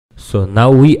So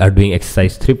now we are doing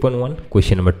exercise 3.1,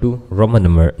 question number 2, Roman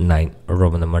number 9.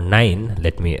 Roman number 9,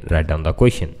 let me write down the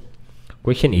question.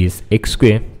 Question is x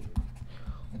square,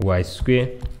 y square,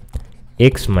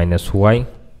 x minus y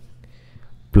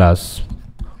plus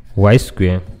y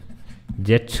square,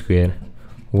 z square,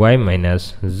 y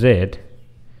minus z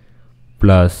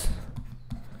plus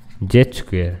z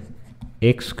square,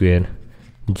 x square,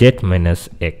 z minus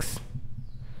x.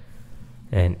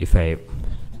 And if I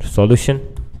solution,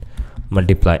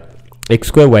 multiply x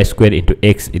square y square into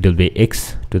x, it will be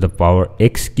x to the power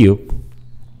x cube,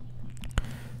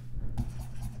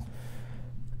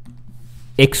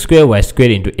 x square y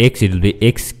square into x, it will be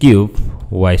x cube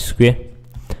y square,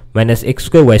 minus x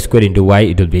square y square into y,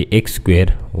 it will be x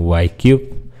square y cube.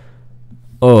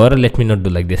 Or let me not do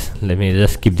like this, let me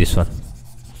just keep this one.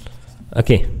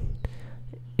 Okay,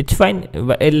 it's fine,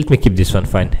 but let me keep this one.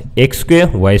 Fine, x square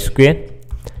y square,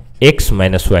 x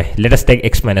minus y. Let us take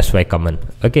x minus y common.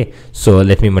 Okay, so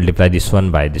let me multiply this one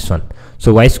by this one.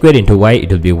 So y square into y,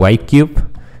 it will be y cube,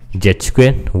 z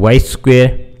square, y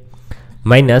square,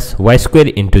 minus y square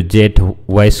into z,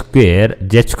 y square,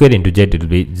 z square into z, it will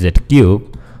be z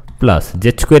cube, plus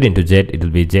z square into z, it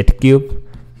will be z cube,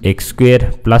 x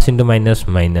square, plus into minus,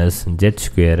 minus z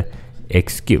square,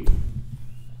 x cube.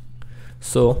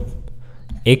 So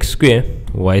x square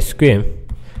y square,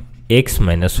 x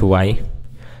minus y.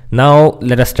 Now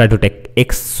let us try to take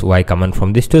x y common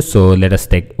from these two. So let us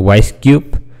take y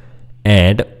cube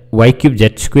and y cube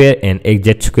z square and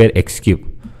z square x cube.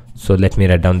 So let me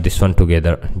write down this one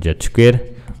together, z square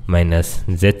minus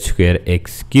z square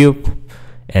x cube,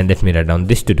 and let me write down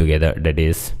these two together, that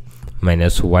is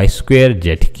minus y square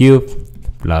z cube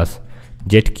plus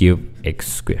z cube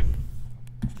x square.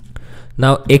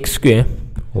 Now x square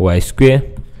y square,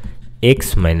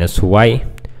 x minus y.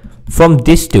 From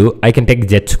these two, I can take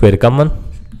z square common.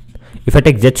 If I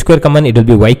take z square common, it will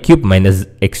be y cube minus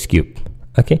x cube.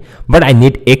 Okay, but I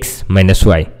need x minus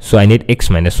y, so I need x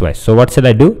minus y. So what shall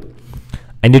I do?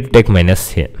 I need to take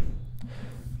minus here.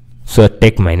 So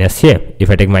take minus here. If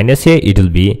I take minus here, it will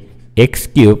be x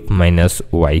cube minus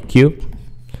y cube.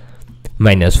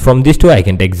 Minus, from these two, I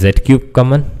can take z cube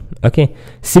common. Okay,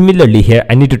 similarly here,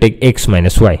 I need to take x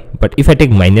minus y, but if I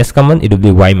take minus common, it will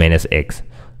be y minus x.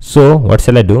 So what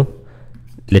shall I do?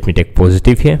 Let me take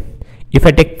positive here. If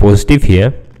I take positive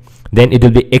here, then it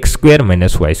will be x square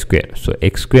minus y square. So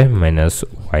x square minus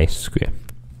y square.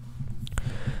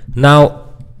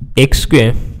 Now x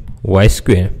square y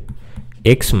square,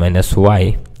 x minus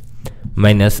y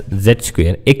minus z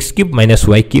square, x cube minus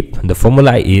y cube. The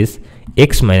formula is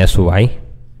x minus y.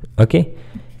 Okay,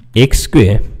 x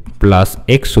square plus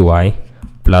xy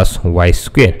plus y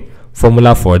square.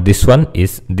 Formula for this one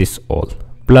is this all,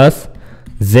 plus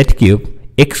z cube.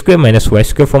 X square minus y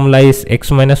square formula is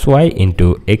x minus y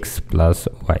into x plus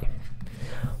y.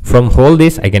 From whole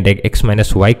this, I can take x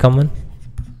minus y common.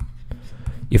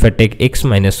 If I take x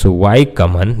minus y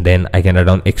common, then I can write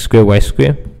down x square y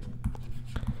square.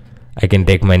 I can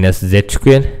take minus z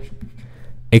square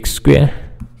x square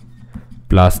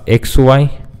plus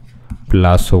xy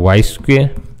plus y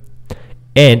square,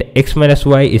 and x minus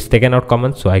y is taken out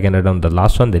common, so I can write down the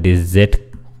last one, that is z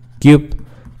cube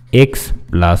x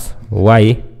plus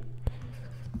y.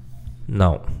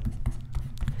 Now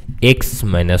x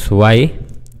minus y,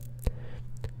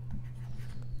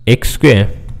 x square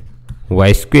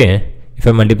y square, if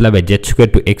I multiply by z square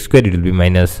to x square, it will be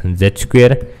minus z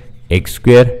square x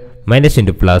square, minus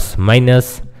into plus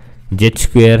minus z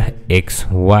square x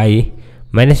y,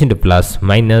 minus into plus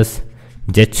minus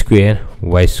z square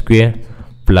y square,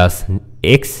 plus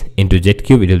x into z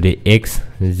cube, it will be x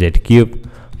z cube,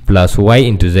 plus y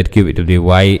into z cube, it will be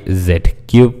y z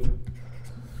cube.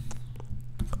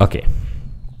 Okay,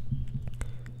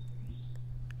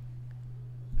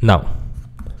 now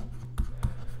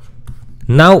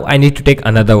I need to take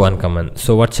another one common.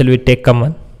 So what shall we take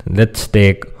common? Let's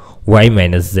take y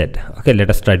minus z. Okay, let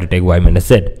us try to take y minus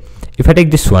z. If I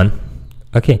take this one,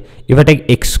 okay, if I take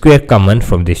x square common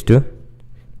from these two,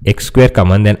 x square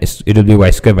common, then it will be y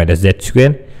square minus z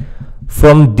square.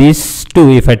 From these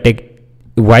two, if I take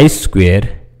y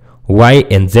square, y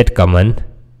and z common,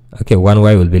 okay, one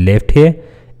y will be left here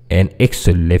and x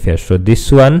will be left here. So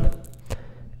this one,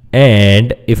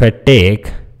 and if I need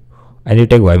to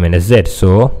take y minus z,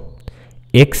 so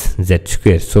x z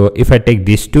square. So if I take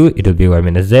these two, it will be y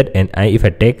minus z, and if I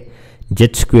take z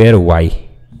square y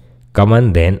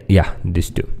common, then yeah, these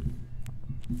two.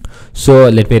 So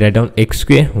let me write down x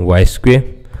square y square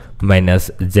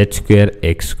minus z square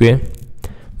x square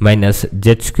minus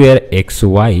z square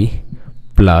xy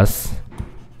plus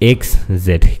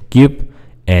xz cube,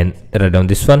 and write down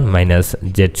this one minus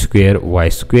z square y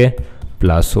square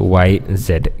plus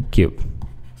yz cube.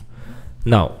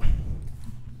 Now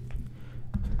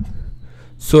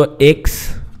so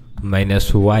x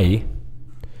minus y,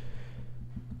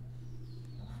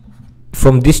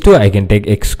 from these two I can take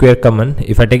x square common.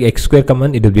 If I take x square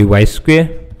common, it will be y square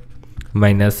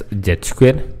minus z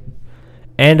square,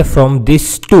 and from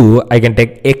these two I can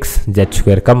take x z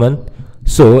square common.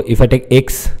 So if I take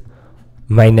x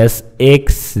minus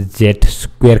x z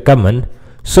square common,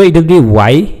 so it will be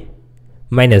y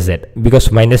minus z,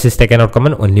 because minus is taken out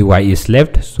common, only y is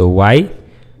left, so y,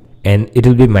 and it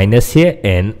will be minus here,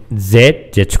 and z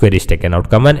square is taken out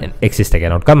common and x is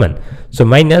taken out common, so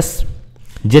minus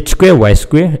z square y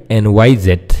square and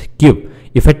yz cube.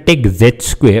 If I take z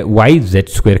square yz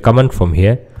square common from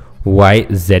here,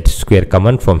 yz square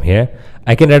common from here,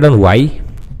 I can write on y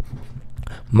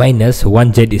minus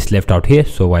 1z is left out here,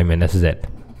 so y minus z.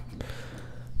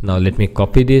 Now let me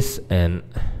copy this and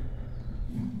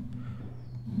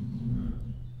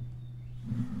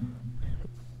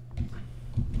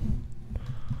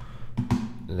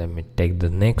let me take the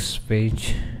next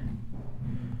page.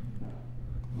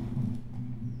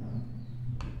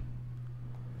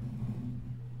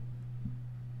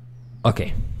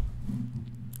 Okay,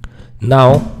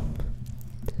 now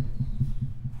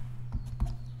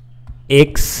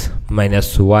x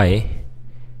minus y,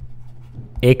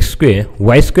 x square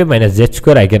y square minus z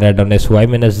square I can write down as y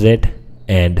minus z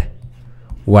and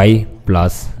y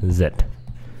plus z,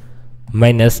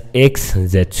 minus x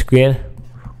z square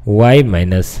y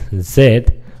minus z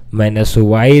minus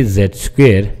y z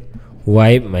square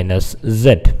y minus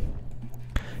z.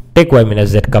 Take y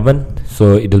minus z common,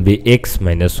 so it will be x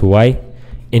minus y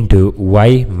into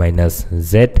y minus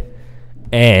z,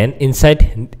 and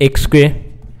inside x square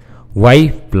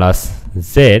y plus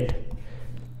z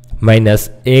minus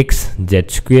x z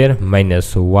square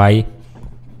minus y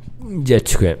z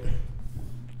square.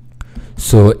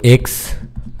 So x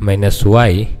minus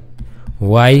y,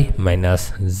 y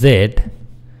minus z,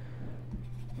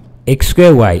 x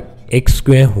square y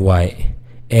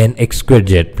and x square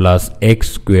z plus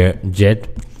x square z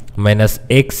minus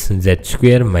x z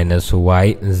square minus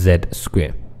y z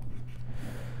square.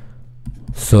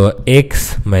 So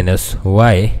x minus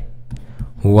y,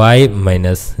 y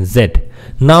minus z.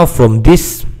 Now from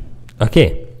this,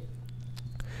 okay,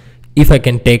 if I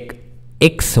can take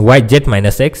x y z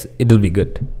minus x, it will be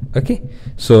good. Okay,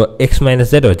 so x minus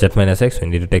z or z minus x, we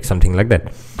need to take something like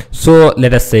that. So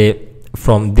let us say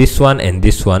from this one and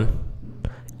this one,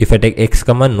 if I take x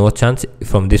common, no chance.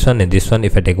 From this one and this one,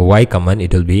 if I take y common,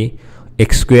 it will be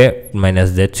x square minus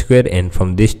z square, and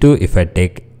from these two, if I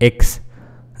take x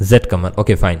z common,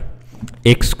 okay, fine,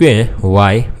 x square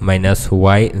y minus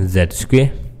y z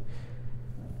square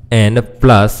and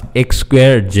plus x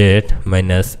square z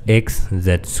minus x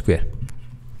z square.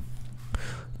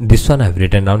 This one I have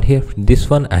written down here,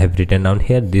 this one I have written down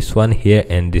here, this one here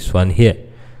and this one here.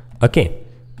 Okay,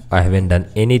 I haven't done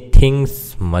anything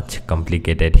much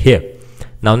complicated here.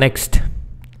 Now next,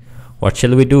 what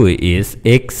shall we do is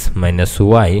x minus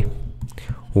y,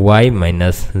 y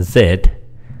minus z,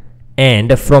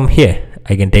 and from here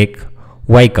I can take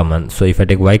y common. So if I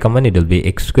take y common, it will be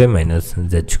x square minus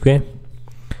z square,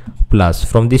 plus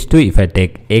from these two, if I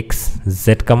take x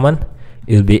z common,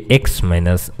 it will be x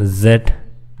minus z,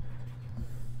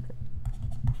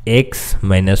 x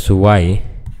minus y,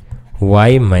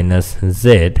 y minus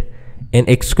z, and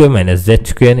x square minus z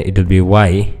square, it will be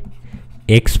y,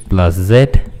 x plus z,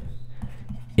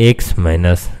 x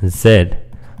minus z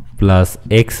plus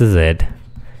xz,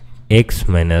 x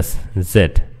minus z,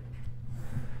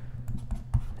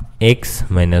 x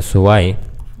minus y,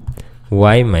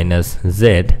 y minus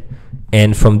z,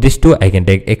 and from these two I can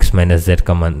take x minus z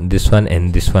common, this one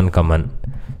and this one common,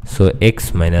 so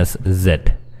x minus z,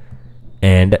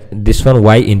 and this one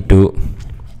y into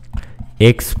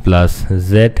x plus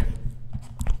z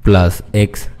plus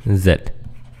xz.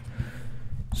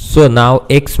 So now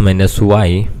x minus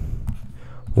y,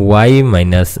 y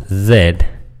minus z,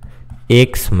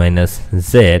 x minus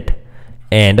z,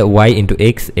 and y into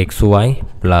x, xy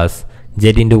plus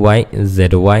z into y, zy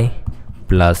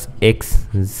plus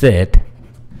xz.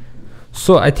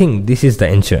 So I think this is the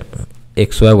answer,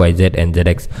 xy, yz and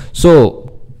zx.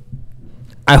 So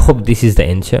I hope this is the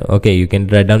answer. Okay, you can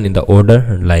write down in the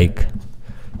order like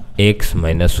x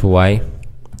minus y,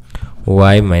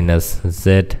 y minus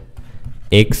z,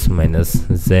 x minus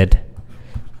z,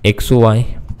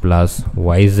 xy plus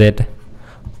yz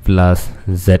plus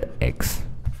zx.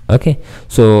 Okay,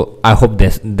 so I hope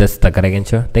that's the correct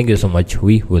answer. Thank you so much.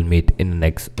 We will meet in the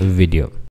next video.